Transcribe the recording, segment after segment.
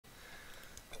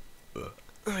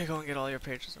Let me go and get all your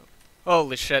pages open.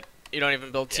 Holy shit. You don't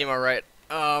even build Yeah. Teemo right.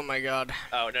 Oh my god.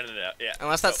 Oh no. Yeah.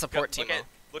 Unless So that's support look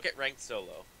Teemo. at ranked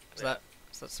solo. Is Yeah. that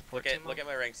is that support Teemo? Look at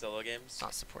my ranked solo games.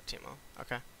 Not support Teemo.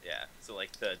 Okay. Yeah. So like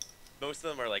most of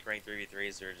them are like ranked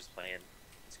 3v3s or just playing,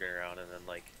 screwing around, and then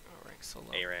like Oh, rank solo.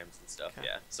 ARAMs and stuff. Okay.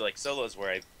 Yeah. So like solo is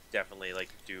where I definitely like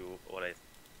do what I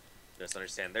just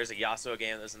understand. There's a Yasuo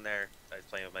game that's in there. I was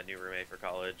playing with my new roommate for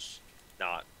college.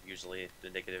 Not usually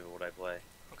indicative of what I play.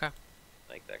 Okay.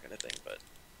 Like that kind of thing, but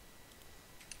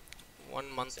 1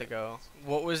 month so, ago.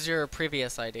 What was your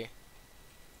previous ID?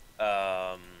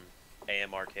 AMRK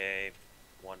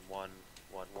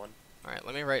 1111. Alright,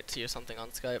 let me write to you something on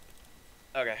Skype.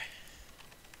 Okay.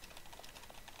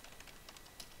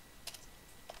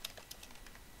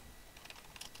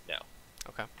 No.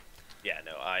 Okay. Yeah,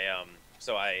 no.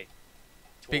 So I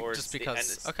towards Just the because.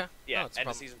 end of, Okay. yeah, No, it's a end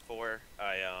of problem. season 4,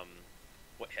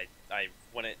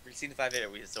 when it season 5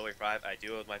 hit, we did Silver 5. I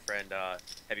do it with my friend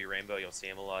Heavy Rainbow. You'll see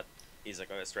him a lot. He's like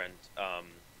my best friend.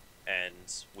 And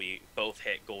we both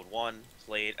hit Gold 1,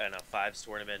 played in a 5s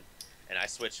tournament, and I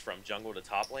switched from jungle to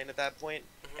top lane at that point,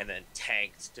 and then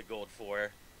tanked to Gold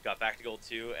 4, got back to Gold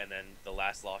 2, and then the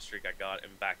last loss streak I got,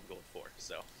 and back in Gold 4.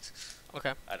 So,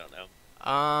 Okay. I don't know.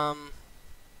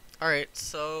 Alright,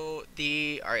 so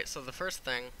the first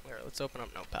thing, here, let's open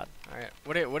up Notepad. Alright.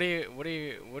 What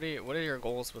are your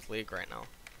goals with League right now?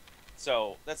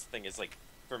 So that's the thing is like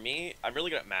for me, I'm really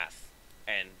good at math,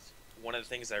 and one of the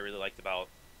things I really liked about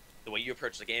the way you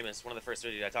approach the game is one of the first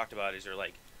videos I talked about is you're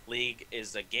like League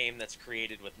is a game that's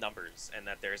created with numbers and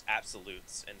that there's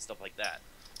absolutes and stuff like that.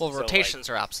 Well, So, rotations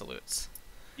are absolutes.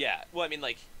 Yeah, well, I mean,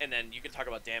 like, and then you can talk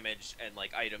about damage and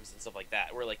like items and stuff like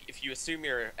that. Where like if you assume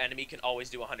your enemy can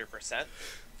always do 100%,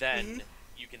 then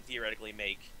you can theoretically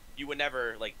you would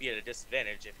never like be at a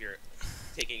disadvantage if you're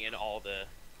taking in all the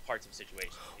parts of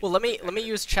situations. Well, let me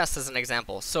use chess as an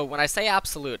example. So when I say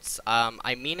absolutes,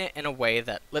 I mean it in a way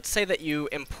that, let's say that you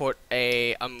input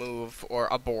a move or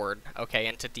a board, okay,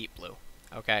 into Deep Blue,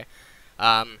 okay.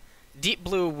 Deep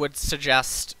Blue would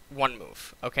suggest one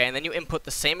move, okay, and then you input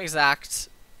the same exact,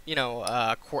 you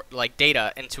know, like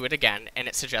data into it again, and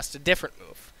it suggests a different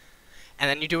move. And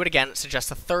then you do it again, it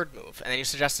suggests a third move, and then you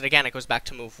suggest it again, it goes back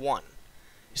to move 1.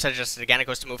 You suggest it again, it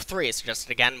goes to move 3. Suggest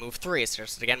it again, move 3.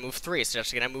 Suggest it again, move 3.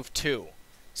 Suggest it again, move 2.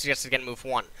 Suggest it again, move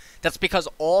 1. That's because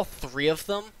all 3 of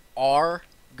them are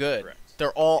good. Correct.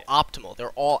 They're all optimal. They're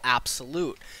all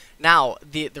absolute. Now,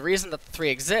 the reason that the 3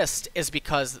 exist is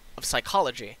because of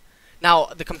psychology. Now,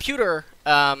 the computer,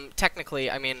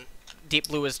 technically, I mean, Deep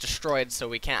Blue is destroyed, so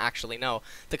we can't actually know.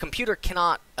 The computer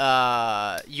cannot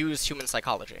use human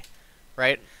psychology,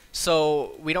 right?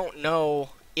 So we don't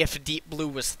know if Deep Blue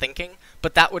was thinking,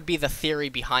 but that would be the theory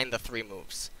behind the 3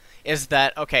 moves. Is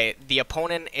that, okay, the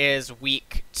opponent is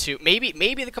weak to... Maybe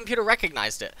the computer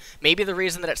recognized it. Maybe the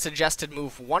reason that it suggested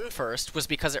move 1 first was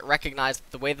because it recognized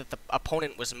the way that the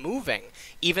opponent was moving.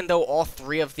 Even though all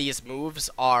 3 of these moves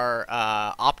are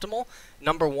optimal,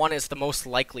 number 1 is the most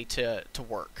likely to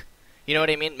work. You know what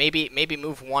I mean? Maybe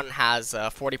move 1 has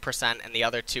 40% and the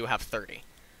other 2 have 30.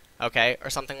 Okay? Or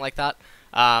something like that.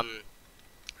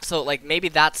 So, like, maybe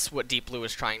that's what Deep Blue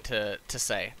is trying to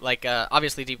say. Like,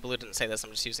 obviously Deep Blue didn't say this,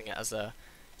 I'm just using it as a,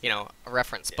 you know, a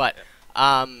reference. Yeah, But,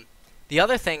 yeah. the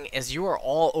other thing is you are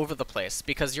all over the place,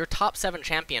 because your top 7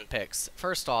 champion picks,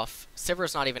 first off,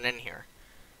 Sivir's not even in here.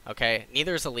 Okay?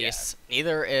 Neither is Elise. Yeah.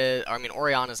 Neither is, I mean,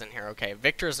 Oriana's in here, okay?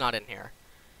 Victor's not in here.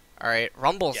 Alright,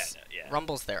 Rumble's,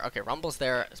 Rumble's there. Okay, Rumble's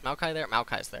there. Is Maokai there?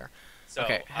 Maokai's there. So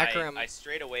okay, Hecarim. I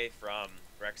strayed away from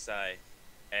Rek'Sai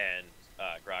and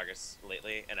Gragas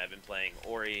lately, and I've been playing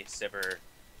Ori, Sivir,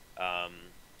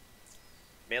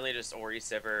 mainly just Ori,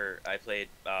 Sivir. I played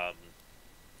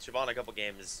Siobhan a couple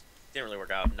games, didn't really work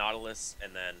out. Nautilus,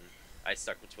 and then I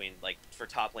stuck between, like, for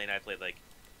top lane I played like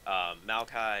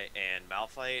Maokai and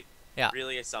Malphite. Yeah.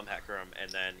 Really some Hecarim,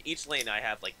 and then each lane I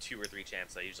have like 2 or 3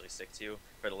 champs I usually stick to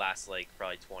for the last like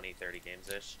probably 20, 30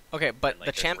 games-ish. Okay, but and, like,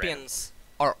 the just champions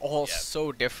are all Yeah.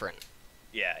 so different.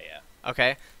 Yeah, yeah.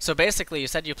 Okay, so basically you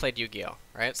said you played Yu-Gi-Oh,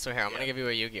 right? So here, I'm gonna Yeah. give you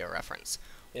a Yu-Gi-Oh reference.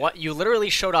 Yeah. What you literally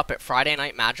showed up at Friday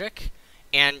Night Magic,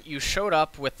 and you showed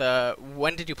up with a.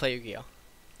 When did you play Yu-Gi-Oh?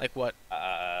 Like what?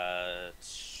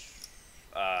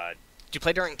 Did you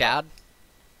play during Dad?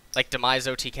 Like Demise,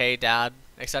 OTK, Dad,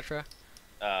 etc.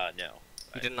 No.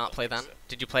 You did not don't play think then? so.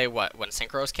 Did you play what when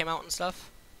Synchros came out and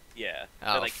stuff? Yeah.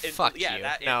 Oh, But, like, fuck yeah, you.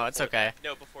 That and No, it's before okay. that.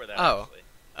 No, before that. Oh. Actually.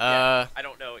 Uh, I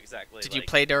don't know exactly. did you like,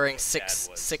 play during what Six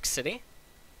Dad was. City?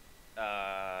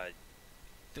 Uh.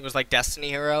 It was like Destiny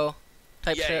Hero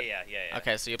type Yeah, shit. yeah.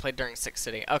 Okay, so you played during Six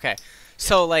City. Okay,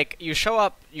 so like you showed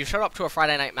up to a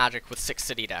Friday Night Magic with Six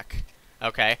City deck.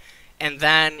 Okay, and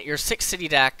then your 6-city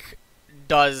deck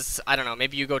does, I don't know,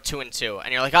 maybe you go 2 and 2,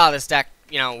 and you're like, oh, this deck,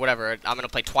 you know, whatever, I'm gonna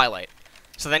play Twilight.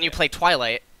 So then you play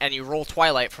Twilight, and you roll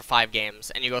Twilight for 5 games,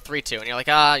 and you go 3-2, and you're like,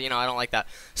 you know, I don't like that.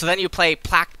 So then you play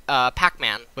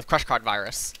Pac-Man with Crush Card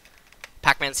Virus,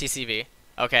 Pac-Man CCV,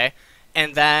 okay?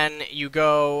 And then you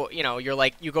go, you know, you're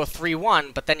like, you go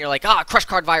 3-1, but then you're like, Crush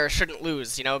Card Virus shouldn't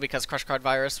lose, you know, because Crush Card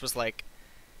Virus was like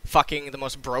fucking the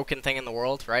most broken thing in the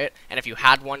world, right? And if you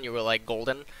had one, you were like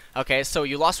golden. Okay, so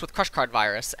you lost with Crush Card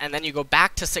Virus, and then you go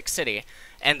back to 6-city,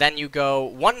 and then you go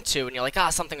 1-2, and you're like,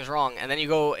 something's wrong. And then you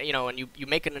go, you know, and you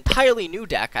make an entirely new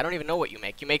deck. I don't even know what you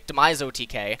make. You make Demise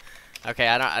OTK. Okay,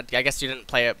 I guess you didn't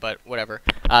play it, but whatever.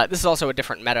 This is also a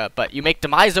different meta, but you make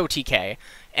Demise OTK,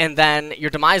 and then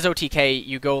your Demise OTK,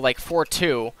 you go like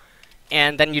 4-2,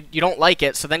 and then you don't like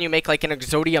it, so then you make like an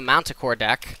Exodia Manticore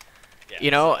deck, you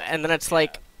know, and then it's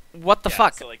like, what the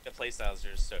fuck? So like the playstyles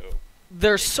are so...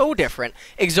 They're so different.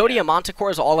 Exodia Manticore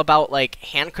is all about like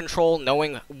hand control,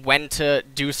 knowing when to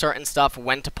do certain stuff,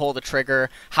 when to pull the trigger,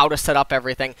 how to set up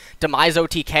everything. Demise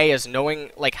OTK is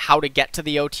knowing like how to get to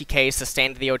the OTK,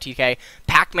 sustain to the OTK.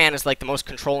 Pac-Man is like the most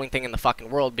controlling thing in the fucking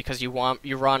world because you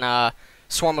run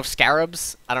Swarm of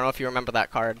Scarabs. I don't know if you remember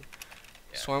that card.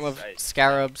 Yeah, Swarm of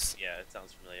Scarabs. Yeah, it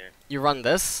sounds familiar. You run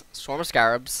this Swarm of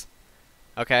Scarabs.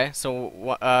 Okay,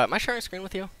 so am I sharing a screen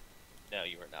with you? No,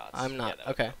 you were not. I'm not.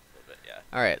 Yeah, Okay. Yeah.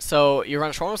 Alright, so you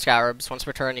run Swarm of Scarabs. Once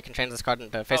per turn, you can change this card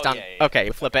into face down. Yeah. Okay,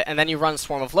 you flip it, and then you run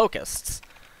Swarm of Locusts.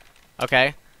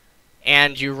 Okay?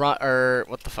 And you run,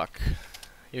 what the fuck?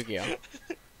 Yu-Gi-Oh! I don't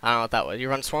know what that was. You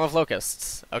run Swarm of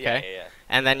Locusts. Okay? Yeah.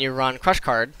 And then you run Crush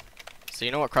Card. So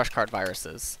you know what Crush Card Virus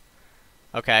is.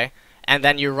 Okay? And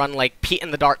then you run, like, Pete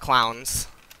and the Dark Clowns.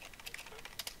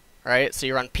 Right? So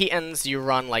you run Petons, you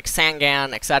run, like,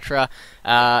 Sangan, etc.,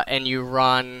 and you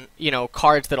run, you know,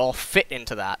 cards that all fit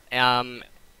into that. And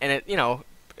it, you know,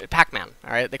 Pac-Man,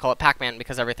 alright? They call it Pac-Man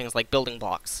because everything's like building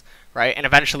blocks, right? And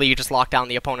eventually you just lock down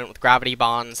the opponent with gravity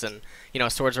bonds and, you know,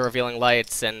 Swords of Revealing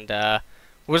Lights and, what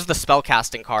was the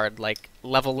spellcasting card? Like,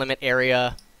 level limit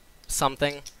area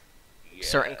something? Yeah.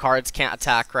 Certain cards can't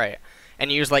attack, right?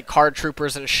 And you use, like, card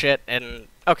troopers and shit, and...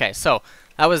 Okay, so...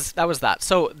 That was that.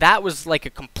 So that was like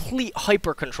a complete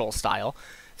hyper control style.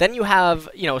 Then you have,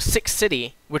 you know,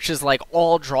 6-city, which is like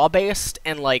all draw based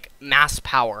and like mass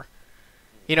power.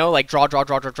 You know, like draw,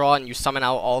 and you summon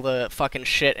out all the fucking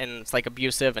shit and it's like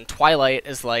abusive. And Twilight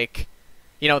is like,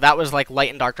 you know, that was like Light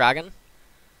and Dark Dragon.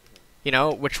 You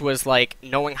know, which was like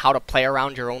knowing how to play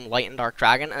around your own Light and Dark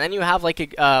Dragon. And then you have like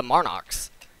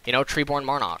Marnox, you know, Treeborn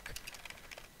Marnox.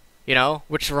 You know,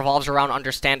 which revolves around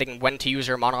understanding when to use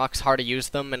your Monarchs, how to use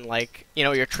them, and, like, you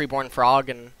know, your Treeborn Frog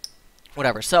and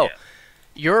whatever. So,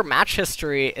 your match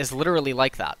history is literally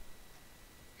like that.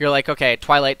 You're like, okay,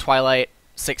 Twilight,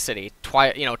 6-city,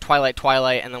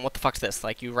 Twilight, and then what the fuck's this?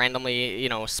 Like, you randomly, you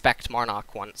know, spec'd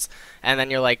Marnock once. And then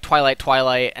you're like,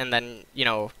 Twilight, and then, you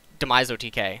know, Demise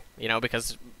OTK, you know,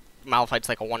 because Malphite's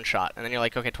like a one-shot. And then you're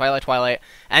like, okay, Twilight,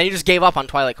 and you just gave up on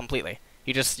Twilight completely.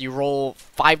 You roll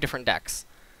 5 different decks.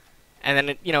 And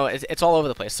then, you know, it's all over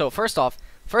the place. So, first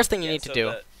thing you need to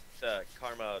do... The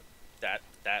Karma,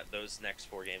 those next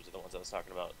 4 games are the ones I was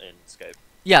talking about in Skype.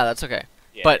 Yeah, that's okay.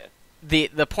 Yeah, but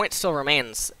the point still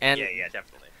remains. And yeah,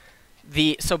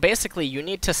 definitely. So, basically, you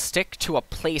need to stick to a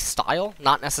play style,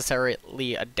 not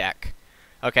necessarily a deck.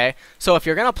 Okay? So, if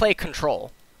you're going to play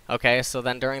Control, okay, so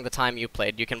then during the time you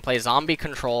played, you can play Zombie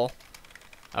Control,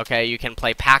 okay, you can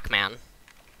play Pac-Man,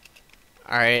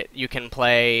 alright, you can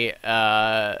play,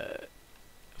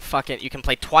 you can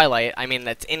play Twilight. I mean,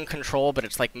 that's in Control, but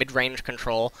it's like mid-range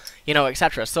Control, you know,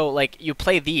 etc. So, like, you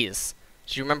play these.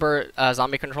 Do you remember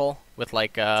Zombie Control with,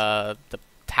 like, the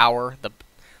tower,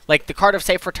 like, the card of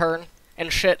Safe Return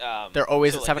and shit? They're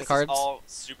always at 7 cards. This is all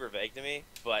super vague to me,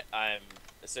 but I'm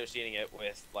associating it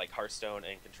with, like, Hearthstone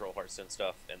and Control Hearthstone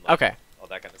stuff and, like, all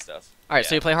that kind of stuff. Alright,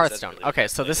 so you play Hearthstone. Really okay,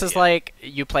 so this is, like,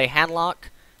 you play Handlock,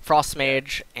 Frost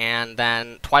Mage, and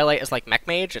then Twilight is like Mech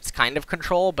Mage. It's kind of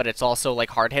Control, but it's also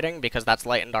like hard-hitting because that's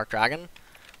Light and Dark Dragon,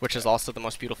 which is also the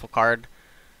most beautiful card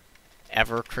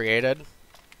ever created.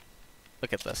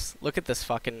 Look at this. Look at this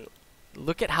fucking...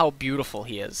 Look at how beautiful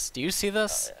he is. Do you see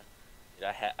this? Oh,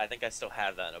 yeah. Dude, I think I still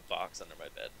have that in a box under my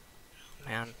bed.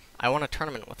 Man, I won a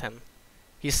tournament with him.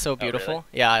 He's so beautiful.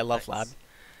 Really? Yeah, I love Lad.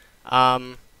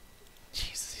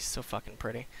 Jesus, he's so fucking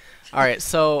pretty. Alright,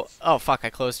 so... Oh, fuck, I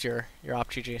closed your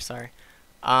OpGG, sorry.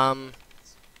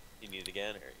 You need it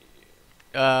again, or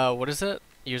you... what is it?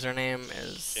 Username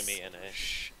is... Shimmy NA.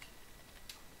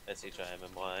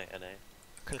 SHIMMY-NA.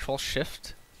 Control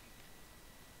Shift?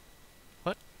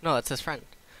 What? No, that's his friend.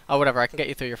 Oh, whatever, I can get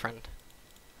you through your friend.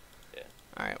 Yeah.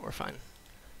 Alright, we're fine.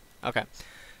 Okay.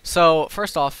 So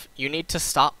first off, you need to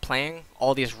stop playing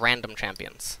all these random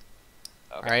champions.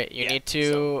 Okay. All right, you need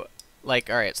to like.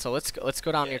 All right, so let's go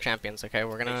down your champions. Okay,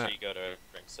 we're gonna. Make sure you go to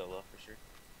rank solo for sure.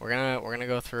 We're gonna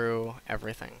go through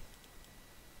everything.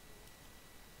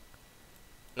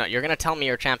 No, you're gonna tell me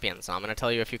your champions. I'm gonna tell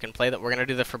you if you can play that. We're gonna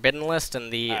do the forbidden list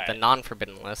and the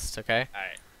non-forbidden list. Okay. All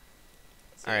right.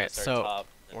 All right. So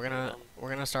we're gonna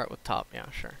start with top. Yeah,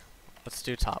 sure. Let's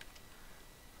do top.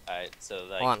 All right. So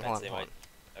like, hold on.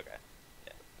 Okay.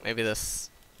 Yeah. Maybe this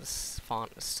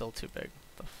font is still too big.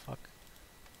 The fuck.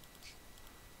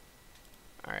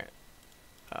 All right.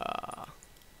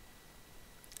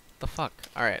 The fuck.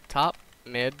 All right. Top,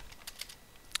 mid,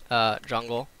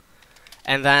 jungle,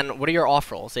 and then what are your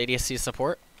off roles? ADC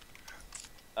support.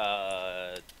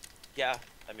 Yeah.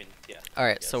 I mean, yeah. All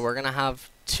right. So we're gonna have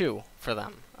 2 for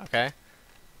them. Okay.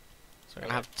 So we're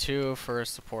gonna have 2 for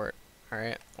support. All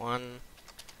right. 1,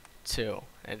 2.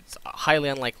 It's highly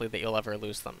unlikely that you'll ever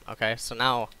lose them. Okay. So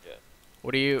now,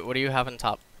 what do you have in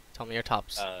top? Tell me your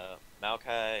tops.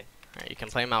 Maokai. Alright, you can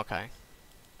play Maokai.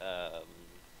 Oh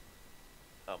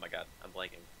my god, I'm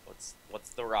blanking. What's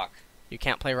the rock? You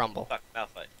can't play Rumble. Fuck,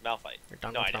 Malphite. You're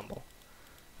done with Rumble.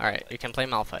 Alright, you can play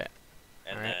Malphite.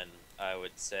 And then I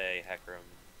would say Hecarim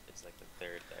is like the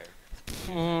third there.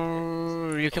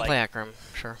 You can play Hecarim,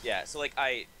 sure. Yeah, so like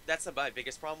that's my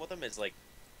biggest problem with him is like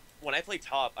when I play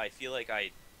top, I feel like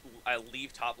I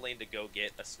leave top lane to go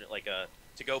get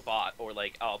to go bot, or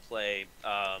like I'll play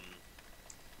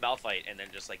Malphite and then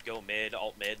just like go mid,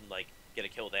 alt mid, and like get a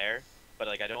kill there. But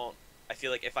like I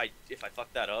feel like if I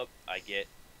fuck that up, I get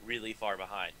really far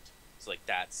behind. So like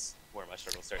that's where my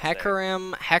struggle starts.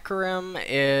 Hecarim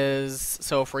is,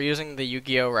 so if we're using the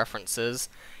Yu-Gi-Oh references,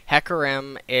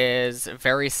 Hecarim is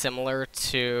very similar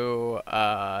to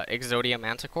Exodia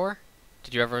Manticore.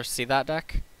 Did you ever see that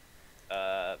deck?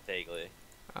 Vaguely.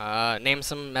 Name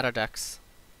some meta decks.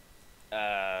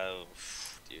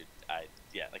 Dude,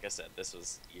 yeah, like I said, this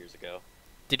was years ago.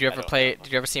 Did you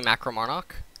ever see Macro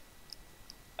Monarch?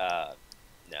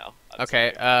 No.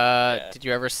 Okay. Did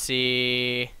you ever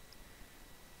see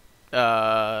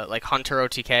like Hunter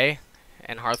OTK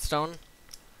and Hearthstone?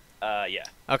 Yeah.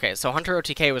 Okay, so Hunter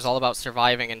OTK was all about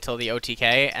surviving until the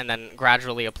OTK and then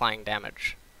gradually applying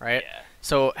damage, right? Yeah.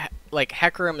 So like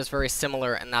Hecarim is very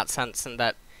similar in that sense, in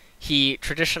that he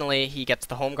traditionally gets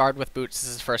the home guard with boots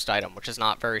as his first item, which is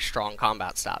not very strong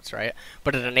combat stats, right?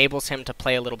 But it enables him to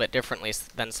play a little bit differently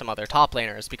than some other top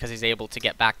laners because he's able to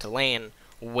get back to lane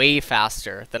way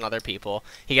faster than other people.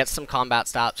 He gets some combat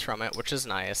stats from it, which is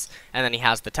nice, and then he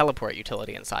has the teleport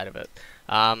utility inside of it.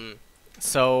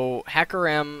 So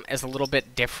Hecarim is a little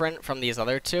bit different from these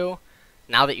other two.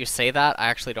 Now that you say that, I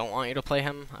actually don't want you to play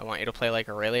him. I want you to play like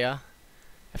Aurelia,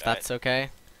 if that's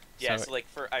okay. Yeah, so like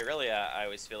for Irelia, I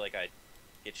always feel like I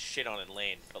get shit on in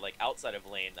lane, but like outside of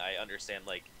lane, I understand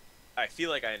I feel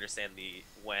like I understand the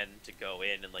when to go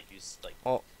in and like use like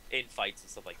in fights and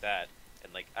stuff like that,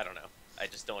 and like I don't know, I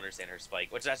just don't understand her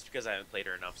spike, which that's because I haven't played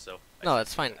her enough. So no,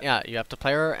 that's fine. Yeah, you have to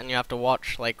play her and you have to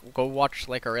watch go watch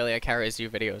Aurelia carries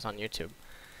you videos on YouTube.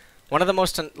 One of the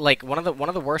most one of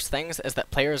the worst things is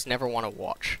that players never want to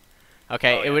watch.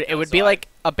 Okay, it would be like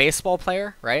a baseball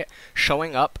player, right?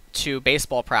 Showing up to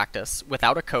baseball practice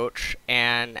without a coach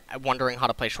and wondering how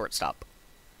to play shortstop.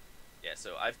 Yeah,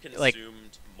 so I've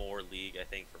consumed more League, I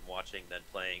think, from watching than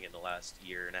playing in the last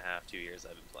year and a half, 2 years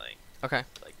I've been playing. Okay.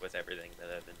 Like with everything that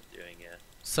I've been doing, yeah.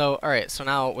 So, alright, so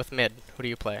now with mid, who do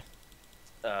you play?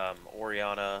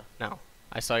 Orianna. No.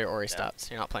 I saw your Ori stats.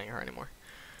 You're not playing her anymore.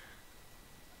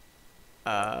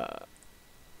 Why?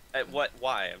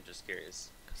 I'm just curious.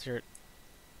 Because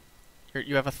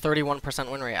you have a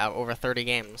 31% win rate out over 30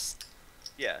 games.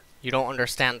 Yeah. You don't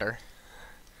understand her.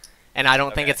 And I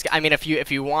don't think it's... I mean,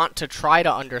 if you want to try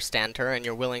to understand her and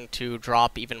you're willing to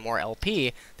drop even more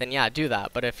LP, then yeah, do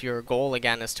that. But if your goal,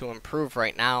 again, is to improve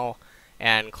right now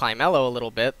and climb elo a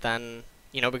little bit, then,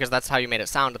 you know, because that's how you made it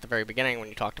sound at the very beginning when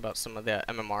you talked about some of the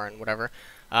MMR and whatever,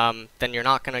 then you're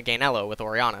not going to gain elo with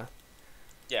Orianna.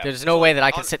 Yeah. There's no way that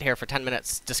I can sit here for 10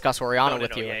 minutes, discuss Orianna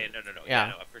with you. Yeah, no. Yeah,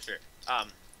 no, for sure.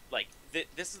 Like,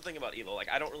 this is the thing about Evo. Like,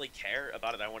 I don't really care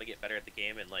about it. I want to get better at the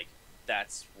game, and, like,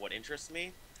 that's what interests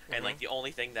me. And, like, the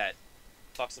only thing that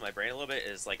fucks in my brain a little bit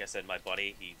is, like I said, my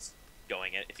buddy, he's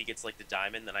going it. If he gets, like, the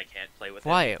diamond, then I can't play with him.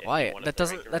 Why? That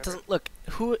doesn't... Look,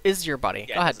 who is your buddy?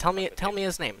 Yeah, go ahead, tell me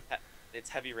his name. It's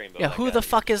Heavy Rainbow. Yeah, who the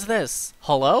fuck is this?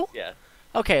 Hello? Yeah.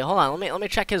 Okay, hold on. Let me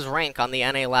check his rank on the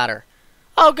NA ladder.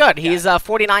 Oh, good. He's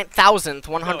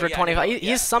 49,125.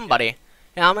 He's somebody.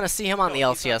 Yeah, I'm gonna see him on the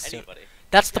LCS soon.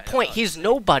 That's the point. He's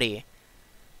nobody.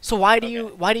 So why do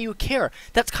Okay. you care?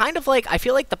 That's kind of like, I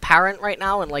feel like the parent right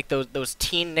now in like those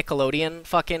teen Nickelodeon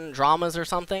fucking dramas or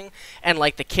something, and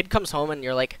like the kid comes home and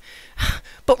you're like,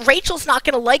 but Rachel's not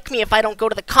gonna like me if I don't go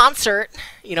to the concert,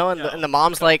 you know, and No, and the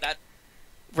mom's no, like, that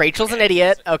Rachel's an okay.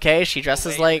 idiot. Okay, she The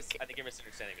dresses way like. I think you're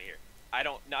misunderstanding me here. I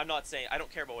don't. No, I'm not saying I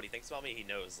don't care about what he thinks about me. He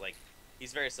knows, like,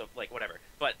 he's very so like whatever.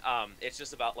 But it's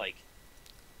just about like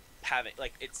having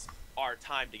like it's our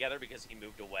time together because he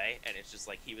moved away, and it's just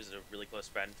like he was a really close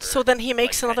friend. For, So then he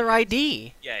makes like, 10 another years.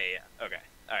 ID. Yeah. Okay.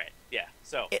 All right. Yeah.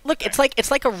 So Look, all right.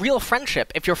 it's like a real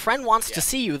friendship. If your friend wants to Yeah.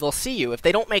 see you, they'll see you. If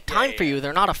they don't make time for Yeah. you,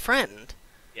 they're not a friend.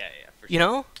 Yeah. For You sure.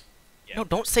 know? Yeah. No,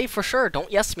 don't say for sure.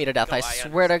 Don't yes me to death. No, I I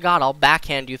swear to understand. God, I'll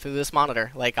backhand you through this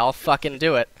monitor. Like, I'll fucking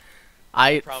do it.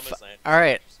 I Promise. I all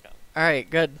right, just come. all right,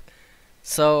 good.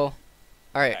 So, all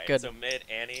right, All right. good. So mid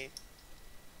Annie.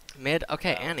 Mid,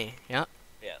 okay, Um, Annie. Yeah.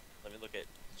 Yeah. Let me look at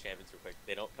champions real quick.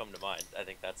 They don't come to mind. I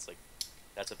think that's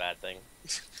a bad thing.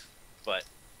 But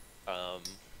um.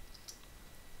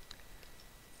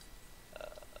 Uh,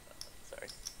 sorry.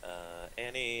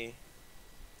 Annie.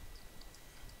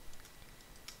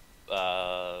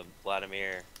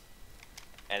 Vladimir.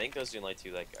 I think those are the only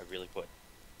two like I really put.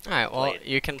 All right. Well, Played.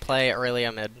 you can play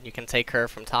Aurelia mid. You can take her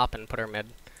from top and put her mid,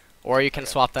 or you can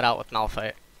Okay. swap that out with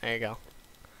Malphite. There you go.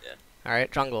 Yeah. All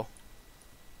right, jungle.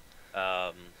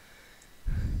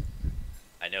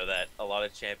 I know that a lot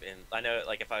of I know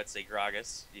like if I would say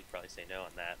Gragas, you'd probably say no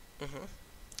on that. Mhm.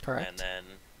 Correct. And then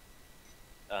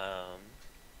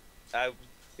I would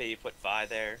maybe put Vi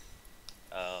there.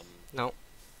 No.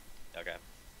 Okay.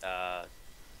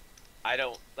 I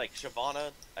don't like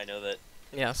Shyvana. I know that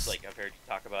Yes. like I've heard you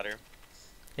talk about her.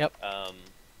 Yep.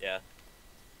 Yeah.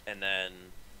 And then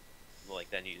like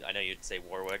then I know you'd say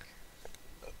Warwick.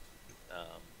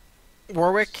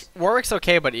 Warwick's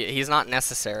okay, but he's not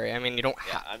necessary. I mean, you don't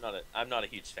Yeah, have. I'm not a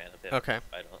huge fan of him. Okay.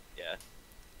 I don't. Yeah.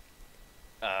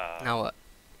 Now what?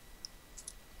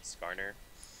 Skarner.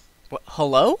 What?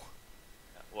 Hello?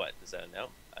 What is that? A no?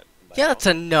 Am I Yeah, wrong? that's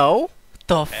a no.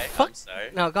 The Okay, fuck? I'm sorry.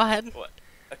 No, go ahead. What?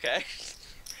 Okay.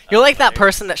 You're like that There-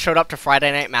 person that showed up to Friday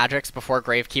Night Magics before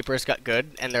Gravekeepers got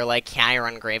good, and they're like, "Yeah, I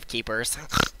run Gravekeepers."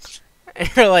 And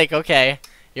you're like, "Okay,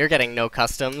 you're getting no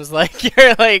customs." Like,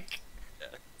 you're like,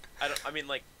 I mean,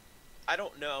 like, I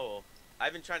don't know.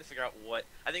 I've been trying to figure out what.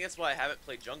 I think that's why I haven't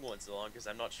played jungle in so long because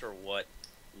I'm not sure what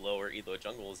lower elo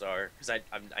jungles are. Because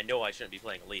I know I shouldn't be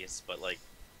playing Elise, but like,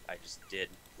 I just did.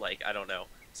 Like, I don't know.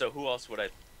 So who else would I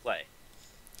play?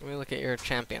 let me look at your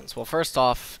champions. Well, first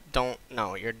off,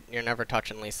 no, you're never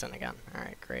touching Lee Sin again. All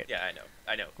right, great. Yeah,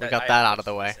 I know. We got I that haven't out of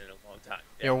the touched way. Elise in a long time.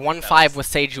 Yeah, You're that 1-5 was- with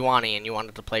Sejuani, and you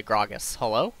wanted to play Gragas.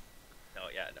 Hello? No,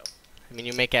 yeah, no. I mean,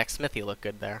 you make X Smithy look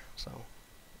good there, so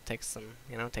it takes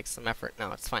some effort.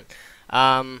 No, it's fine.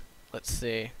 Let's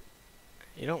see.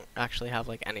 You don't actually have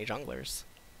like any junglers.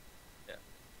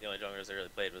 The only junglers I really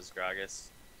played was Gragas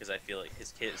because I feel like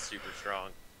his kit is super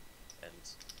strong and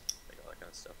like all that kind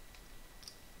of stuff.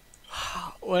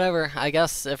 Whatever. I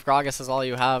guess if Gragas is all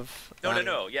you have. then-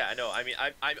 No. Yeah, I know. I mean,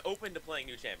 I'm open to playing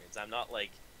new champions. I'm not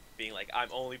like being like I'm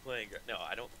only playing. No,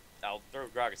 I don't. I'll throw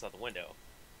Gragas out the window.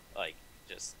 Like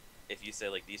just if you say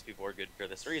like these people are good for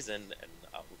this reason, and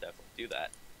I will definitely do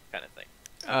that kind of thing.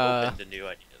 I'm open to new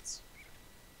ideas.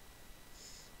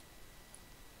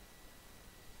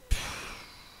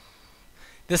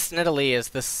 This Nidalee, is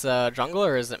this jungle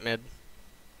or is it mid?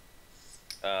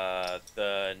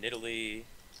 The Nidalee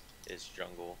is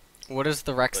jungle. What is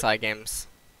the Rek'Sai games?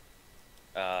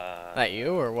 That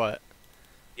you or what?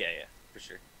 Yeah, for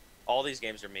sure. All these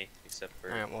games are me except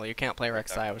for. Alright, well you can't play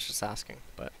Rek'Sai, I was just asking,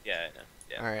 but. Yeah, I know.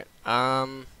 Yeah.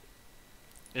 Alright,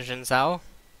 Jin Zhao,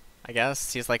 I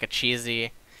guess. He's like a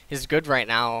cheesy. He's good right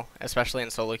now, especially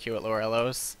in solo queue at lower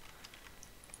LOs.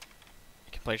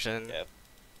 You can play Jin. Yeah.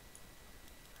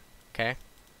 Okay.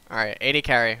 Alright, 80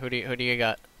 carry. Who do you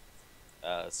got?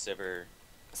 Sivir.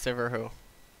 Sivir who?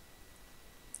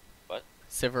 What?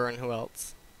 Sivir and who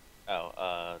else?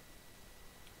 Oh,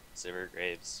 Sivir,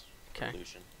 Graves, Okay.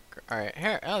 Lucian. Alright,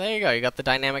 here. Oh, there you go. You got the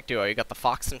dynamic duo. You got the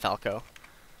Fox and Falco.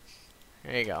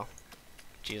 There you go.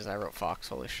 Jeez, I wrote Fox.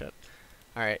 Holy shit.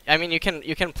 Alright. I mean, you can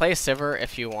play Sivir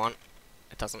if you want.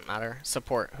 It doesn't matter.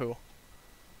 Support who?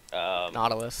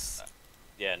 Nautilus.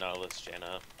 Yeah, Nautilus,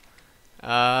 Janna.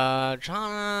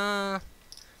 Jana.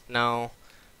 No.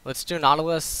 Let's do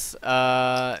Nautilus. Do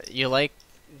you like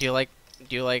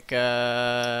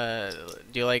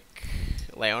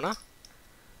Leona?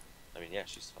 I mean, yeah,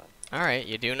 she's fine. Alright,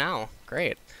 you do now.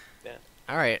 Great. Yeah.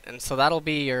 Alright, and so that'll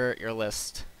be your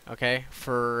list. okay,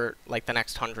 for like the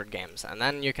next 100 games, and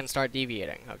then you can start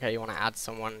deviating. Okay, you want to add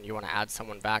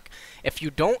someone back. If you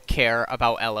don't care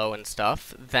about LO and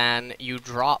stuff, then you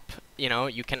drop, you know,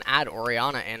 you can add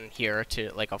Oriana in here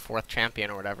to like a 4th champion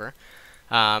or whatever.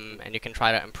 And you can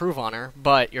try to improve on her,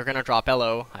 but you're gonna drop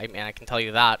LO. I mean, I can tell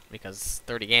you that because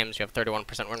 30 games, you have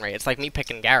 31% win rate. It's like me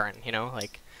picking Garen, you know,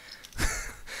 like.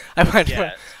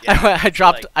 I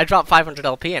dropped 500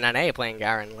 LP in NA playing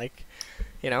Garen, like,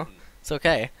 you know, it's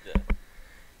okay.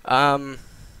 Yeah.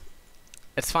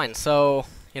 It's fine. So,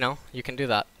 you know, you can do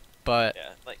that, but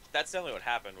yeah, like that's definitely what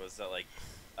happened. Was that like,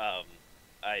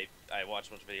 I watched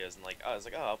a bunch of videos and like, I was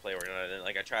like, oh, I'll play Oriana, and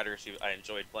like I tried her. I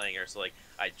enjoyed playing her, so like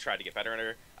I tried to get better at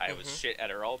her. I was shit at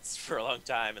her ults for a long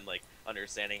time, and like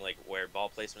understanding like where ball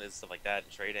placement is, stuff like that,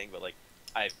 and trading. But like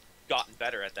I've gotten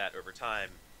better at that over time,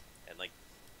 and like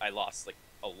I lost like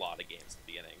a lot of games at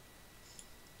the beginning.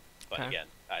 But again,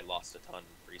 I lost a ton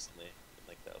recently,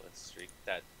 like that streak,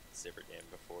 that Sivir game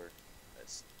before.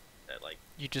 That like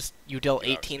you dealt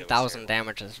 18,000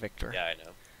 damage as Victor. Yeah, I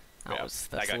know. That's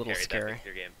a little scary. That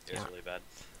Victor game. It was really bad.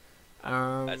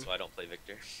 That's why I don't play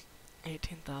Victor.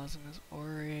 18,000 is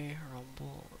Ori,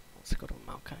 Rumble. Let's go to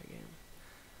a Maokai game.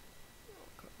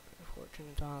 14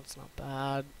 dots, not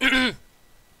bad.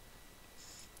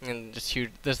 And just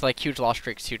huge. There's like huge loss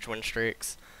streaks, huge win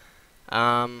streaks.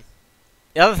 The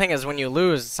other thing is when you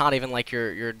lose, it's not even like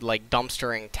you're like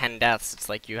dumpstering 10 deaths. It's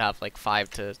like you have like 5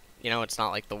 to, you know, it's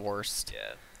not like the worst.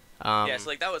 Yeah. Yeah. So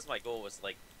like that was my goal, was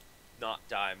like not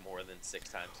die more than 6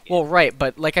 times a game. Well, right,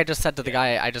 but like I just said to the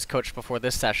guy I just coached before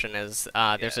this session is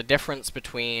there's a difference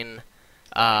between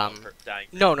no.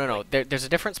 There's a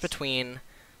difference between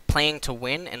playing to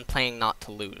win and playing not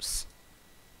to lose.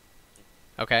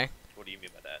 Okay? What do you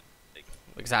mean by that? Like,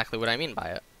 exactly what I mean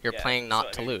by it. You're playing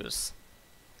not to lose.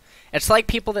 It's like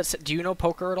people that do you know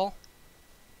poker at all?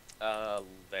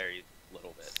 Very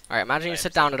little bit. All right, imagine you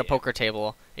sit down at a poker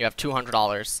table, you have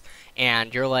 $200,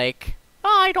 and you're like,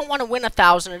 oh, I don't want to win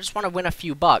 1,000, I just want to win a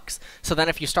few bucks. So then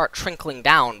if you start trickling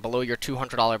down below your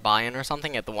 $200 buy-in or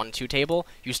something at the 1-2 table,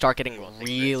 you start getting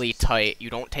really tight. You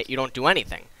don't do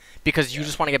anything because you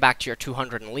just want to get back to your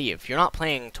 200 and leave. You're not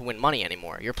playing to win money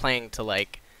anymore. You're playing to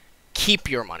like keep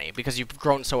your money because you've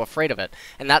grown so afraid of it.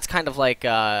 And that's kind of like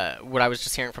what I was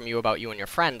just hearing from you about you and your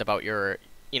friend about your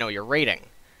your rating.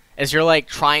 Is you're like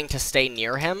trying to stay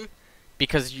near him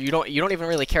because you don't even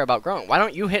really care about growing. Why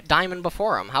don't you hit diamond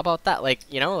before him? How about that? Like,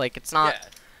 you know, like it's not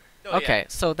okay,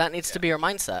 so that needs to be your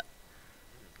mindset.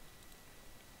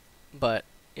 But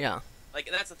yeah. Like,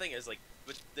 and that's the thing is like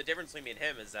the difference between me and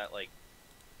him is that like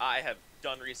I have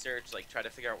done research, like try to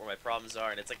figure out where my problems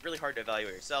are, and it's like really hard to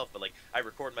evaluate yourself, but like I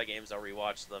record my games, I'll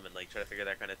rewatch them and like try to figure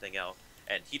that kind of thing out,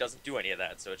 and he doesn't do any of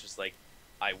that. So it's just like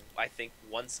I think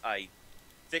once I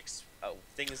fix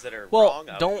things that are wrong,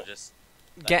 don't just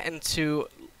get into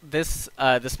this.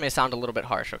 This may sound a little bit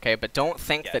harsh, okay, but don't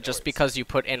think that just because you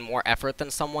put in more effort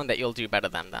than someone that you'll do better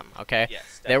than them, okay?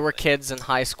 Yes, there were kids in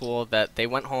high school that they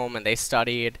went home and they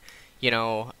studied. You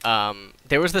know,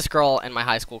 there was this girl in my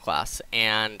high school class,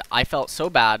 and I felt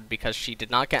so bad because she did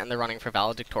not get in the running for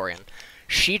valedictorian.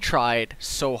 She tried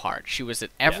so hard. She was at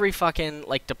every fucking,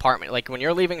 like, department. Like, when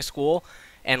you're leaving school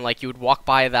and, like, you would walk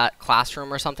by that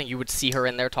classroom or something, you would see her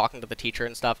in there talking to the teacher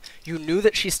and stuff. You knew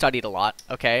that she studied a lot,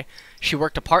 okay? She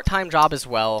worked a part-time job as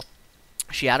well.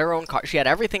 She had her own car. She had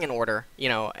everything in order, you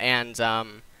know,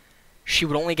 and she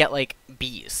would only get, like,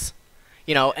 B's.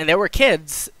 You know, and there were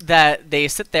kids that they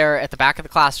sit there at the back of the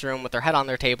classroom with their head on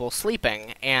their table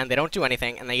sleeping, and they don't do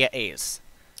anything, and they get A's.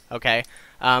 Okay?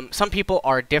 Some people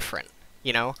are different,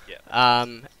 you know?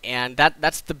 And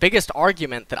that's the biggest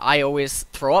argument that I always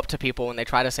throw up to people when they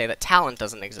try to say that talent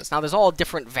doesn't exist. Now, there's all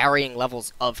different varying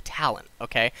levels of talent,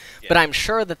 okay? But I'm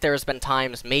sure that there's been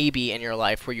times maybe in your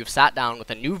life where you've sat down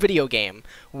with a new video game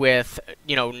with,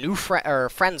 you know, new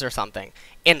friends or something,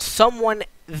 and someone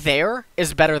there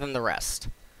is better than the rest.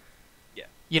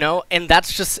 You know, and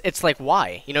that's just, it's like,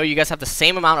 why? You know, you guys have the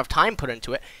same amount of time put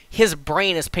into it. His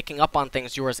brain is picking up on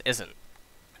things yours isn't.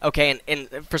 Okay, and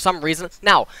for some reason,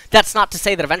 now, that's not to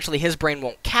say that eventually his brain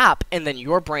won't cap, and then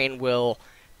your brain will,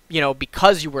 you know,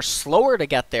 because you were slower to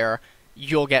get there,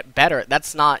 you'll get better.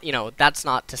 That's not, you know, that's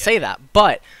not to say that.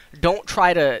 But don't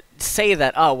try to say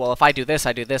that, oh, well, if I do this,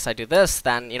 I do this, I do this,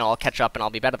 then, you know, I'll catch up and I'll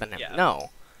be better than him. No.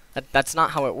 That's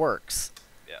not how it works.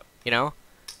 You know?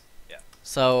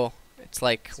 So, it's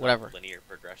like, it's whatever. Not linear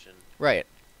progression. Right.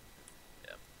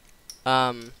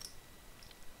 But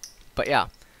yeah.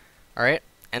 Alright?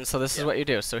 And so this is what you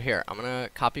do. So here, I'm going to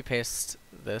copy-paste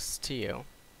this to you.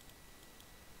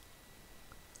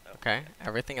 Okay?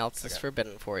 Everything else is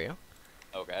forbidden for you.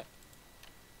 Okay.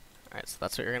 Alright, so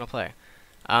that's what you're going to play.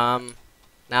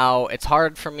 Now, it's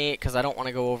hard for me because I don't want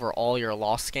to go over all your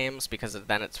lost games because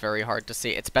then it's very hard to see.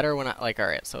 It's better when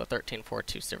alright, so a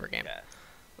 13-4-2 silver game. Yeah.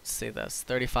 Let's see this.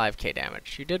 35k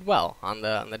damage. You did well on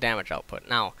the damage output.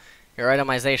 Now, your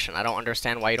itemization. I don't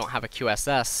understand why you don't have a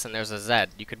QSS and there's a Z.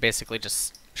 You could basically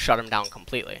just shut him down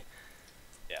completely.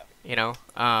 Yeah. You know?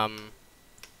 I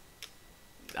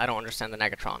don't understand the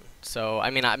Negatron. So, I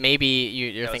mean, maybe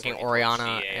you're thinking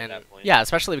Oriana and... Yeah,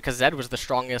 especially because Zed was the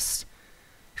strongest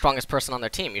person on their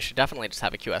team. You should definitely just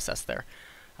have a QSS there.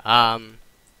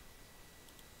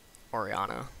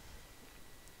 Oriana.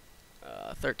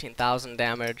 13,000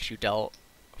 damage. You dealt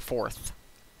 4th.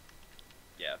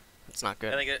 Yeah. That's not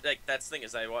good. I think that's the thing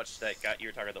is I watched that guy, you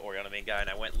were talking about the Oriana main guy, and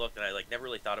I went and looked, and I never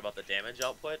really thought about the damage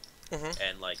output.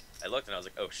 And I looked and I was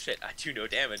like, oh shit, I do no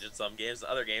damage in some games. In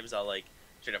other games I'll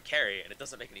straight up carry, and it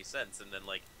doesn't make any sense. And then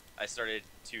I started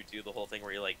to do the whole thing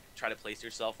where you try to place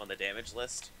yourself on the damage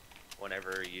list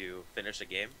whenever you finish a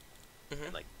game.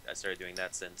 And I started doing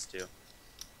that since too.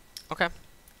 Okay.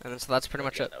 And then, so that's pretty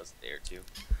much it. That was there too.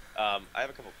 I have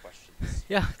a couple questions.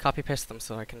 Yeah, copy paste them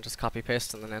so I can just copy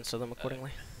paste and then answer them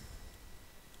accordingly.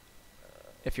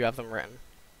 If you have them written.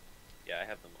 Yeah, I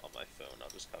have them on my phone. I'll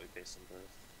just copy paste them both.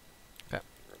 Okay.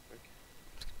 Real quick.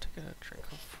 Just take a drink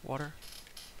of water.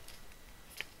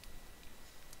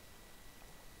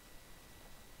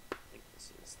 I think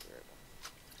this is the right one.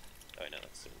 Oh, I know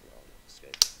that's the wrong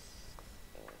escape.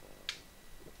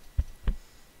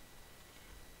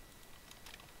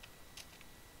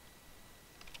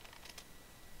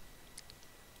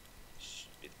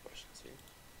 Should be the questions here.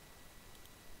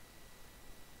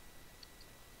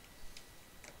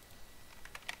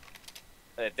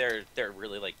 They're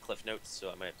really cliff notes,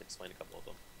 so I might have to explain a couple of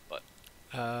them. But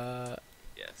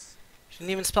yes.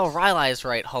 Didn't even spell Rylai's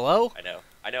right. Hello? I know.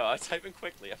 I was typing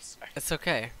quickly. I'm sorry. It's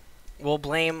okay. We'll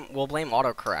blame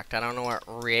autocorrect. I don't know what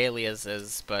Realias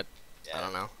is, but Yeah. I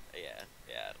don't know. Yeah.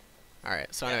 All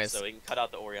right. So Yeah, anyways, so we can cut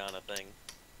out the Oriana thing.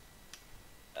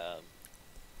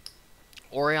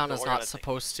 Oriana's not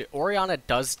supposed to. Oriana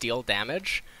does deal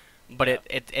damage, but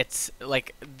it's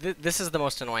this is the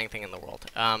most annoying thing in the world.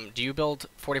 Do you build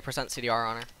 40% CDR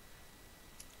on her?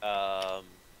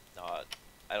 No,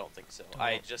 I don't think so. Don't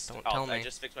I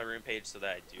just fixed my room page so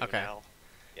that I do Okay. now.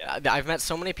 Yeah. I've met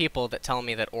so many people that tell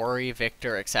me that Ori,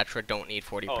 Victor, etc. don't need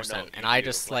 40%, Oh, no, and I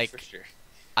just for sure.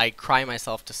 I cry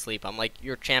myself to sleep. I'm like,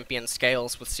 your champion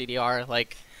scales with CDR,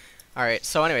 all right.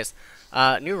 So anyways,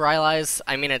 new Rylai's.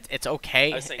 I mean, it's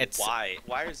okay. I was saying,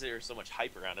 why is there so much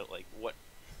hype around it? What?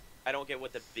 I don't get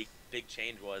what the big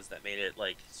change was that made it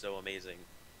so amazing.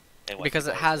 And because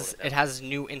it has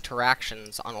new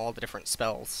interactions on all the different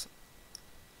spells.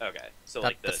 Okay, so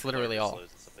that's literally all.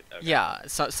 Okay. Yeah,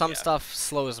 so some stuff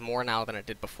slows more now than it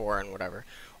did before and whatever.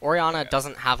 Oriana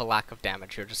doesn't have a lack of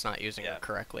damage. You're just not using her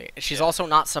correctly. She's also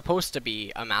not supposed to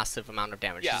be a massive amount of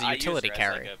damage. She's a utility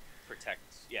carry.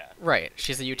 Right.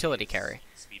 She's a utility carry.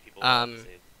 Speed people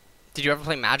did you ever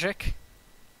play Magic?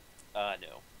 No.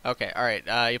 Okay. All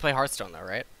right. You play Hearthstone though,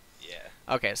 right?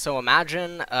 Yeah. Okay. So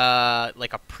imagine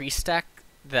a priest deck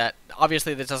that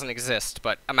obviously this doesn't exist,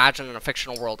 but imagine in a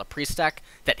fictional world a priest deck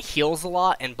that heals a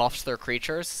lot and buffs their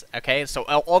creatures. Okay, so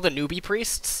all the newbie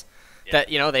priests that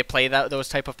they play those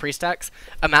type of priest decks.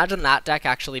 Imagine that deck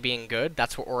actually being good.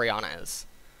 That's what Oriana is.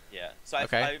 Yeah. So I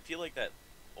feel like that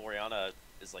Oriana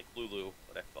is like Lulu,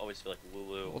 but I always feel like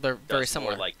Lulu. Well, they're very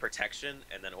similar. More protection,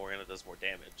 and then Oriana does more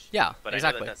damage. Yeah, but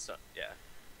exactly. I know that's yeah.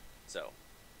 So.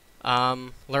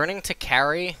 Learning to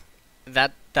carry.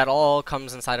 That all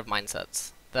comes inside of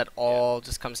mindsets. That all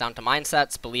just comes down to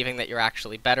mindsets, believing that you're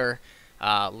actually better,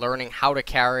 learning how to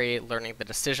carry, learning the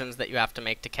decisions that you have to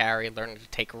make to carry, learning to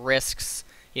take risks,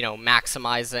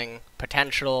 maximizing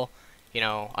potential,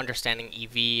 understanding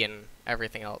EV and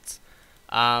everything else.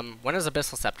 When is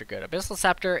Abyssal Scepter good? Abyssal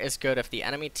Scepter is good if the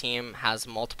enemy team has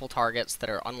multiple targets that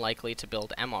are unlikely to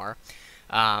build MR,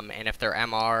 and if their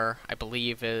MR, I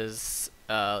believe, is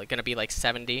going to be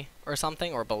 70 or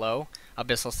something or below,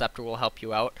 Abyssal Scepter will help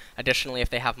you out. Additionally, if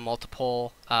they have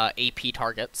multiple AP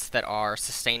targets that are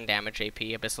sustained damage AP,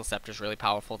 Abyssal Scepter is really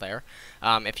powerful there.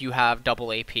 If you have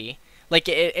double AP,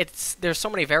 there's so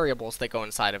many variables that go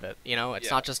inside of it.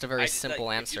 It's not just a very simple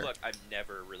answer. If you look, I've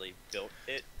never really built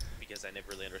it because I never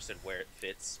really understood where it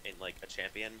fits in a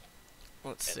champion.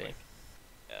 Let's see.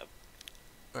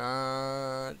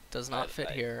 Does not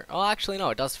fit here. Oh, actually, no,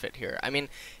 it does fit here. I mean,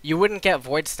 you wouldn't get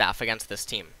Void Staff against this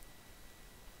team.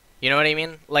 You know what I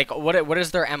mean? What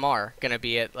is their MR gonna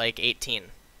be at 18?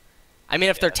 I mean,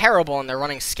 if they're terrible and they're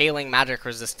running scaling magic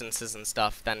resistances and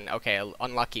stuff, then okay,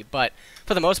 unlucky. But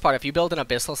for the most part, if you build an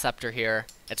Abyssal Scepter here,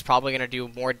 it's probably gonna do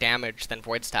more damage than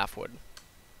Void Staff would.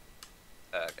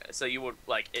 Okay, so you would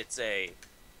like it's a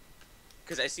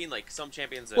because I've seen like some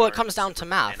champions that Well, it aren't comes down to super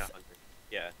mana math. hungry.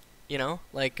 Yeah, You know,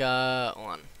 like hold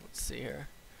on, let's see here.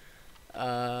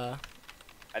 Uh,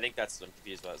 I think that's what I'm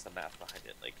confused about is the math behind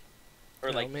it, like or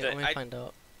yeah, like let me find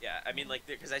out. yeah, I mean like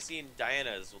because I've seen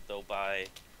Diana's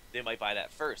they might buy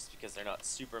that first because they're not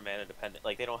super mana dependent,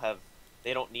 like they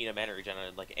don't need a mana regen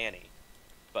like Annie,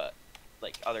 but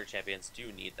like other champions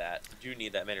do need that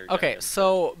mana regen. Okay,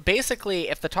 so basically,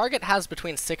 if the target has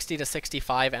between 60 to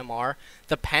 65 MR,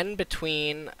 the pen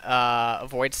between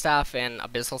Void Staff and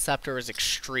Abyssal Scepter is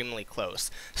extremely close.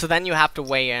 So then you have to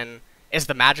weigh in, is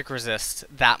the magic resist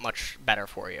that much better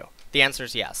for you? The answer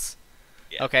is yes.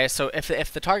 Yeah. Okay, so if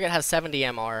the target has 70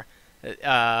 MR,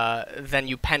 then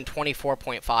you pen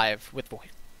 24.5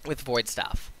 with Void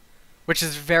Staff, which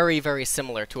is very, very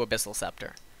similar to Abyssal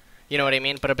Scepter. You know what I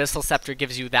mean? But Abyssal Scepter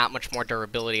gives you that much more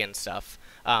durability and stuff,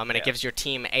 and it gives your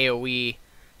team AoE,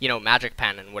 you know, magic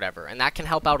pen and whatever, and that can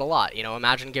help out a lot. You know,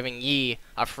 imagine giving Yi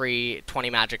a free 20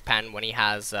 magic pen when he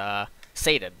has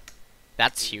Sated.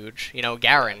 That's huge. You know,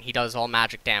 Garen, he does all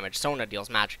magic damage. Sona deals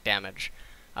magic damage.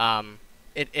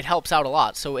 It helps out a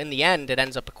lot. So in the end, it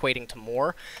ends up equating to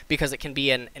more because it can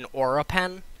be an aura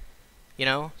pen. You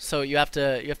know, so you have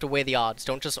to weigh the odds.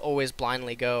 Don't just always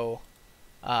blindly go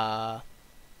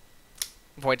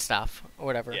Void Staff or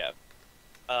whatever. Yeah.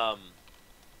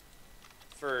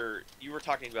 For you were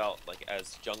talking about like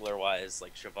as jungler wise,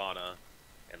 like Shyvana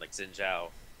and like Xin Zhao.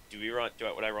 Do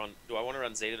I want to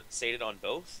run Sated on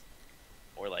both,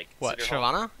 or like What, Cinderhawk?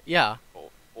 Shyvana? Yeah, Or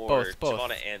both.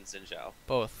 Shyvana and Xin Zhao?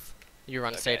 both. You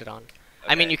run Okay. Sated on.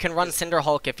 I mean, you can run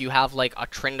Cinderhulk if you have like a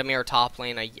Tryndamere top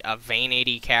lane, a Vayne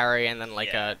AD carry, and then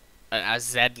like a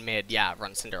Zed mid. Yeah,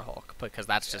 run Cinderhulk because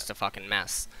that's just a fucking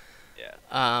mess. Yeah.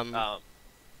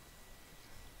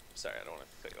 Sorry, I don't want to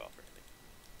cut you off or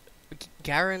anything.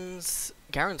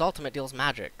 Garen's ultimate deals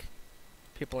magic.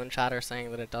 People in chat are saying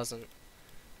that it doesn't.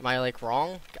 Am I like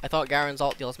wrong? I thought Garen's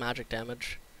ult deals magic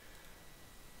damage.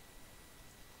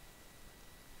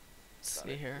 Let's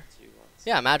see here.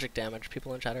 Yeah, magic damage.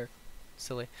 People in chat are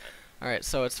silly. All right,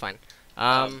 so it's fine.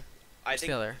 I what's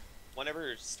think the other?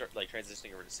 whenever start like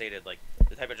transitioning over to Sated, like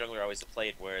the type of jungler I always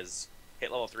played was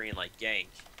hit level 3 and like gank,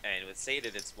 and with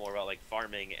Sated it's more about like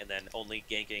farming and then only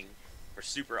ganking for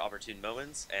super opportune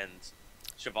moments. And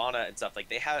Shyvana and stuff, like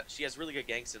she has really good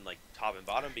ganks in like top and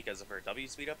bottom because of her W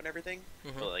speed up and everything.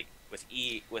 But like Well,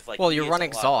 E, you it's run a lot.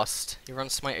 exhaust. You run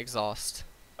smite exhaust.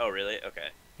 Oh really? Okay.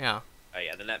 Yeah, Oh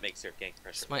yeah, then that makes her gank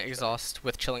pressure. smite exhaust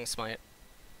with chilling smite.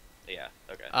 Yeah.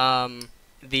 Okay.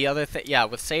 The other thing, yeah,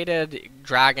 with Sated,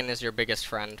 Dragon is your biggest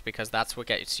friend because that's what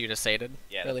gets you to Sated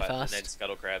Yeah, really and fast. then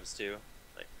Scuttle Crabs too.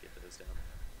 Like get those down.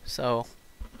 So,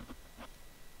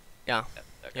 yeah, Yeah,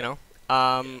 okay. you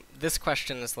know. This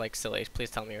question is like silly. Please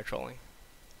tell me you're trolling.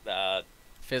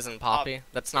 Fizz and Poppy.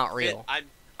 That's not real.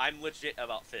 I'm legit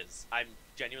about Fizz. I'm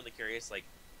genuinely curious. Like,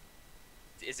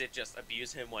 is it just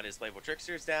abuse him when his playable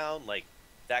trickster's down, like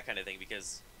that kind of thing?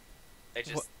 Because it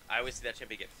just I always see that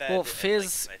champion get fed. Well, and,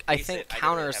 Fizz, like, I when face think, it, I never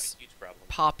really have counters a huge problem.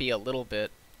 Poppy a little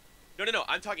bit. No.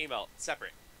 I'm talking about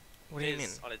separate. What do you mean?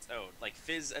 Fizz on its own, like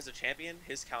Fizz as a champion,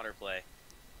 his counterplay,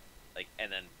 like,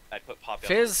 and then I put Poppy.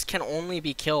 Fizz can only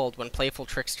be killed when Playful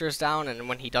Trickster's down and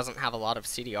when he doesn't have a lot of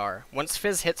CDR. Once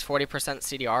Fizz hits 40%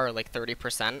 CDR or like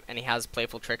 30% and he has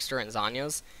Playful Trickster and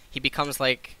Zanya's, he becomes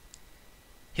like...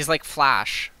 He's like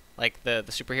Flash, like the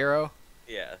superhero,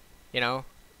 Yeah. you know?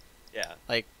 Yeah.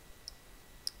 Like...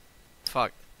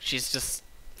 Fuck. Fizz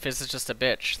is just a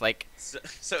bitch. Like...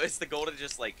 So is the goal to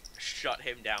just, like, shut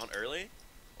him down early?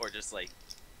 Or just, like...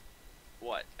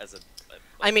 What? As a...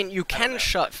 I mean, you I don't can know.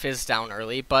 shut Fizz down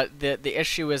early, but the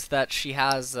issue is that she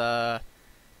has a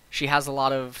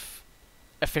lot of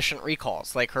efficient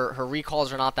recalls. Like her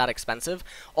recalls are not that expensive,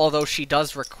 although she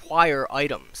does require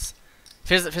items.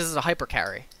 Fizz is a hyper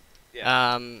carry,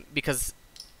 Yeah. because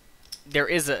there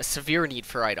is a severe need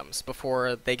for items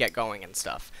before they get going and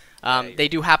stuff. Yeah, they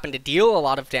do happen to deal a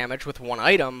lot of damage with one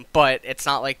item, but it's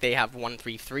not like they have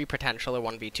 1v3 potential or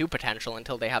 1v2 potential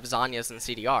until they have Zanya's and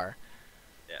CDR.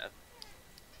 Yeah.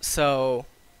 So,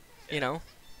 Yeah. you know.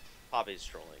 Poppy's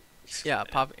trolling. Yeah,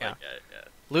 Pop. Yeah. Like, yeah.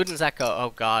 Luden's Echo.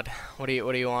 Oh God, what do you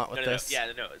want with No. this?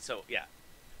 Yeah, no. So yeah,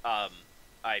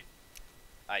 I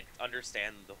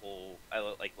understand the whole. I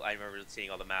remember seeing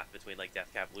all the math between like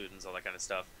Deathcap, Ludens, all that kind of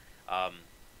stuff.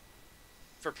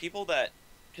 For people that,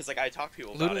 because like I talk to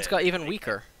people about Luden's it, got even they-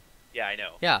 weaker. Yeah, I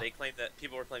know. Yeah. They claim that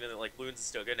people were claiming that like Ludens is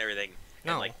still good and everything.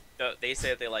 No. And like they say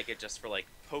that they like it just for like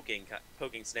poking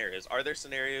scenarios. Are there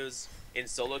scenarios in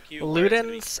solo queue where it's gonna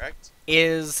be Ludens correct?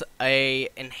 is a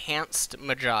enhanced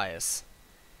Magi's.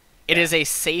 It is a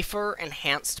safer,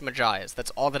 enhanced Magi's.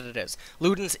 That's all that it is.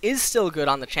 Ludens is still good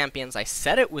on the champions I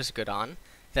said it was good on,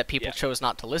 that people chose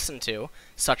not to listen to,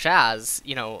 such as,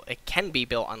 you know, it can be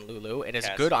built on Lulu. It is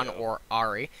good on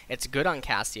Ari. It's good on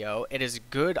Cassio. It is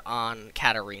good on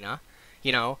Katarina,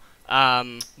 you know.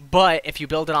 But if you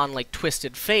build it on, like,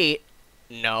 Twisted Fate,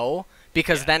 no,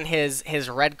 because then his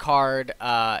red card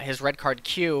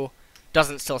Q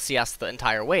doesn't still CS the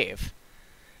entire wave.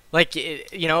 Like,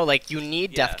 you know, like, you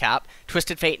need Death Cap.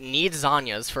 Twisted Fate needs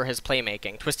Zanya's for his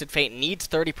playmaking. Twisted Fate needs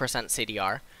 30%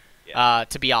 CDR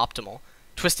to be optimal.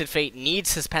 Twisted Fate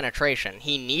needs his penetration.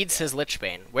 He needs his Lich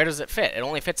Bane. Where does it fit? It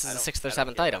only fits as a 6th or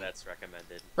 7th item. That's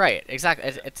recommended. Right,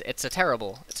 exactly. It's a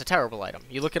terrible item.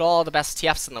 You look at all the best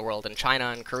TFs in the world in China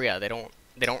and Korea. They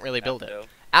don't really build it.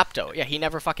 Apto, yeah, he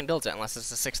never fucking builds it unless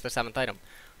it's a 6th or 7th item.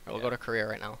 Right, we'll go to Korea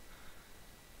right now.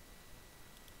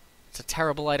 It's a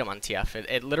terrible item on TF.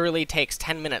 It literally takes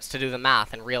 10 minutes to do the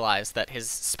math and realize that his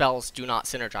spells do not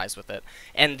synergize with it.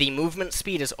 And the movement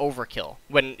speed is overkill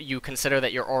when you consider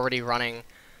that you're already running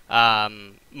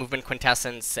movement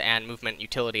quintessence and movement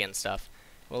utility and stuff.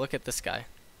 Well, look at this guy.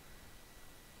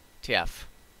 TF.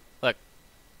 Look.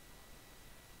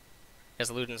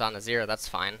 His Luden's on a 0, that's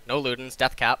fine. No Ludens,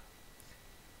 Death Cap.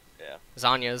 Yeah.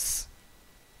 Zanya's.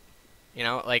 You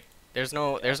know, like, there's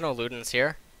no Ludens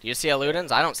here. Do you see a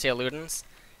Ludens? I don't see a Ludens.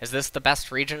 Is this the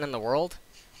best region in the world?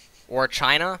 Or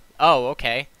China? Oh,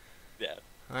 okay. Yeah.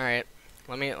 Alright.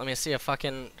 Let me see a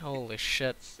fucking... Holy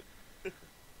shit.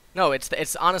 No,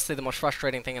 it's honestly the most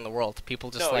frustrating thing in the world. People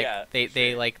just,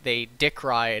 they dick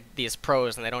ride these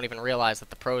pros, and they don't even realize that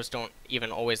the pros don't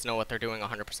even always know what they're doing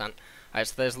 100%. Alright,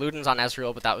 so there's Ludens on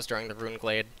Ezreal, but that was during the Rune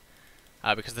Glade.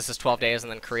 Because this is 12 days,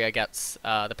 and then Korea gets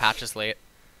the patches late.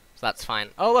 So that's fine.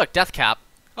 Oh, look, Death Cap.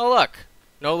 Oh, look.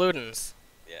 No Ludens.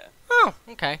 Yeah. Oh,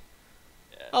 okay.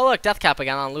 Yeah. Oh, look, Death Cap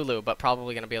again on Lulu, but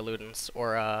probably going to be a Ludens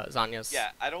or Zanya's. Yeah,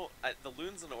 the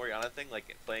Lunes and the Orianna thing,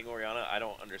 like, playing Orianna, I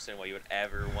don't understand why you would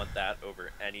ever want that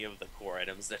over any of the core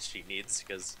items that she needs,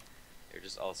 because they're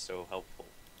just all so helpful.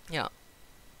 Yeah.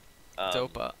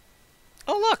 Dopa.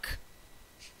 Oh, look!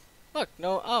 Look,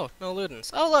 no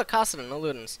Ludens. Oh, look, Kassadin, no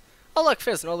Ludens. Oh, look,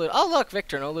 Fizz, no Ludens. Oh, look,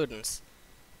 Victor, no Ludens.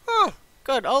 Oh,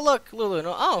 good. Oh, look, Lulu,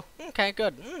 no. Oh, okay,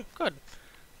 good. Good.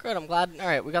 Good, I'm glad.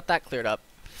 Alright, we got that cleared up.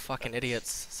 Fucking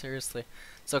idiots. Seriously.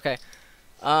 It's okay.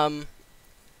 The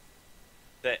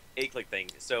A-click thing.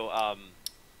 So,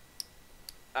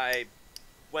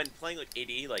 when playing, like, AD,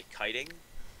 like, kiting,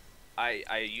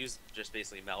 I use just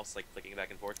basically mouse, like, clicking back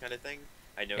and forth kind of thing.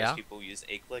 I notice people use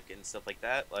A-click and stuff like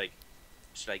that. Like,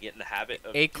 should I get in the habit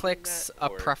of A-click's a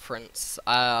preference.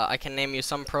 I can name you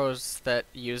some pros that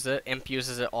use it. Imp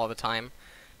uses it all the time.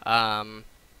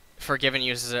 Forgiven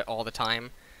uses it all the time.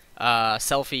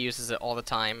 Selfie uses it all the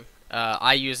time.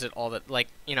 I use it all the, like,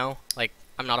 you know, like,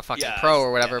 I'm not a fucking pro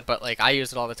or whatever, but, like, I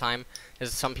use it all the time.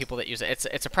 There's some people that use it.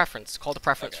 It's a preference. It's called a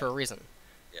preference for a reason.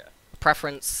 Yeah. A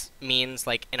preference means,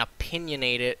 like, an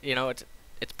opinionated, you know, it's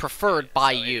preferred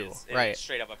by you, right? It's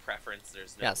straight up a preference.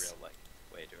 There's no real, like,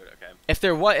 way to do it. Okay. If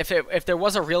there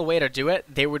was a real way to do it,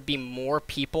 there would be more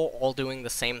people all doing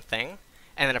the same thing,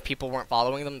 and then if people weren't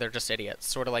following them, they're just idiots.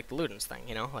 Sort of like the Ludens thing,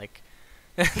 you know, like.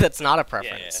 That's not a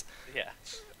preference. Yeah.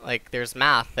 Like, there's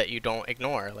math that you don't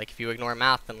ignore. Like, if you ignore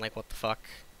math, then, like, what the fuck?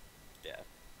 Yeah.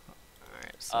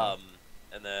 Alright, so...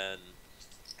 and then...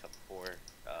 a couple more,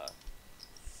 my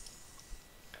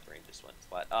brain just went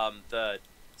flat.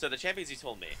 So the champions you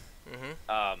told me,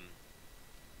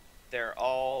 they're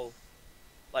all,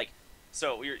 like...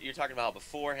 So, you're talking about how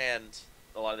beforehand,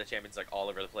 a lot of the champions, like, all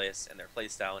over the place, and their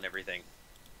playstyle and everything.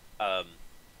 Am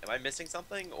I missing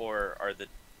something, or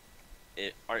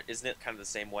isn't it kind of the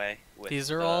same way with these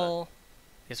are all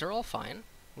fine.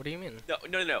 What do you mean? No.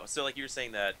 So, like, you were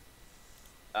saying that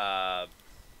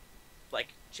like,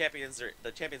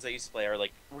 the champions I used to play are,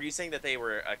 like, were you saying that they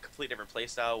were a complete different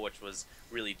playstyle, which was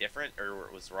really different, or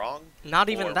it was wrong? Not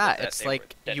even that. It's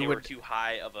like you were too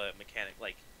high of a mechanic,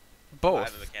 like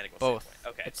both. Both.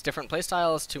 Okay. It's different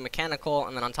playstyles to mechanical,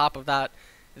 and then on top of that,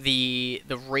 the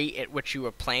rate at which you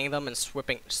were playing them and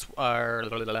switching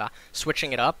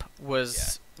it up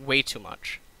was way too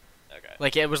much. Okay.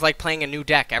 Like, it was like playing a new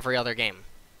deck every other game.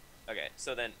 Okay,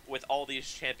 so then with all these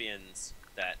champions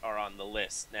that are on the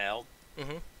list now,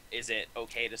 is it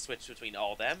okay to switch between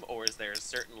all them, or is there a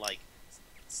certain, like,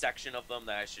 section of them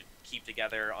that I should keep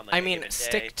together on, like, I mean,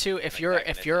 stick to, if you're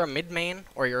a mid main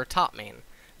or you're a top main,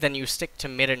 then you stick to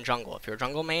mid and jungle. If you're a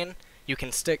jungle main, you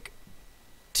can stick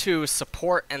to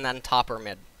support and then top or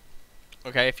mid.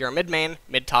 Okay, if you're a mid main,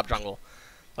 mid, top, jungle.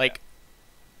 Like,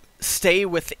 stay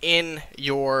within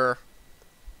your,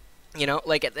 you know,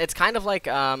 like, it's kind of like,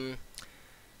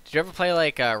 Did you ever play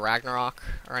like Ragnarok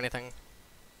or anything?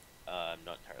 I'm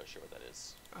not entirely sure what that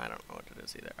is. I don't know what it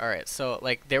is either. All right, so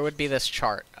like there would be this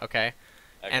chart, okay?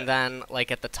 Okay. And then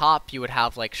like at the top you would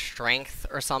have like strength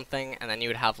or something, and then you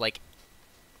would have like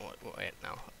wait,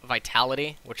 no,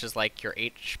 vitality, which is like your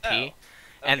HP.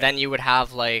 And Okay. then you would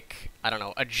have like, I don't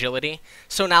know, agility.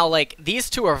 So now like these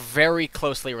two are very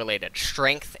closely related,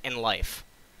 strength and life.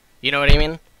 You know what I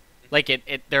mean? Like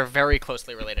they're very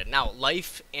closely related. Now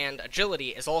life and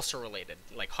agility is also related,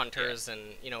 like hunters and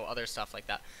other stuff like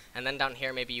that. And then down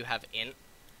here maybe you have int,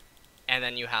 and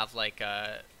then you have like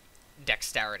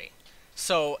dexterity.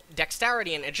 So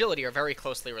dexterity and agility are very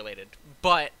closely related,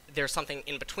 but there's something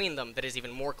in between them that is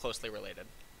even more closely related.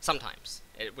 Sometimes,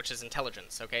 which is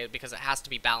intelligence, okay? Because it has to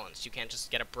be balanced. You can't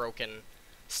just get a broken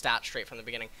stat straight from the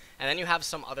beginning. And then you have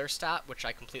some other stat, which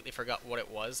I completely forgot what it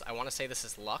was. I want to say this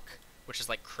is luck, which is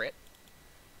like crit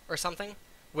or something.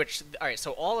 Alright,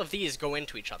 so all of these go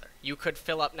into each other. You could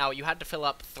fill up, now you had to fill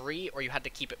up 3 or you had to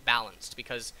keep it balanced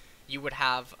because you would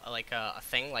have like a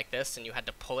thing like this and you had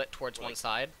to pull it towards one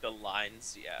side. The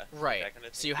lines, yeah. Right. That kind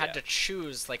of So you had to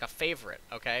choose like a favorite,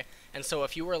 okay? And so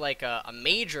if you were like a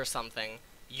mage or something,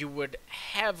 you would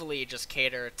heavily just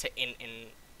cater to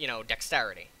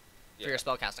dexterity for your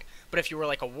spellcasting. But if you were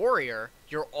like a warrior,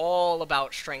 you're all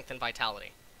about strength and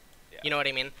vitality. Yeah. You know what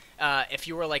I mean? If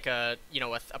you were like a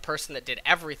person that did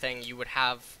everything, you would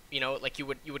have like you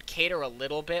would cater a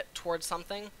little bit towards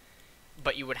something,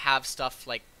 but you would have stuff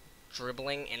like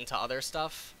dribbling into other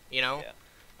stuff. Yeah.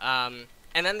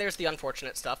 And then there's the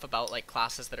unfortunate stuff about like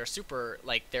classes that are super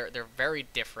like they're very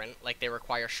different, like they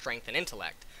require strength and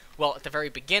intellect. Well, at the very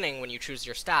beginning when you choose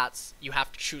your stats, you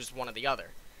have to choose one or the other.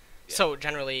 Yeah. So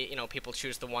generally, people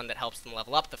choose the one that helps them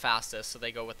level up the fastest, so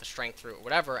they go with the strength route or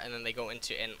whatever, and then they go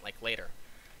into int like later.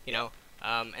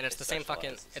 And it's the same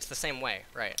it's the same way,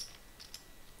 right?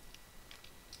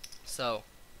 So,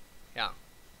 yeah.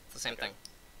 It's the same thing.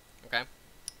 Okay?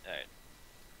 Alright.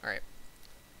 Alright.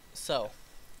 So,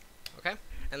 okay?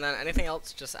 And then anything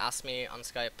else, just ask me on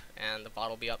Skype, and the VOD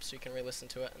will be up so you can re-listen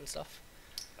to it and stuff.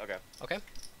 Okay. Okay?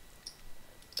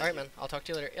 Alright, man. I'll talk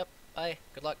to you later. Yep. Bye.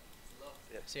 Good luck.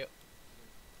 Yeah. See you.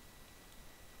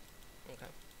 Okay.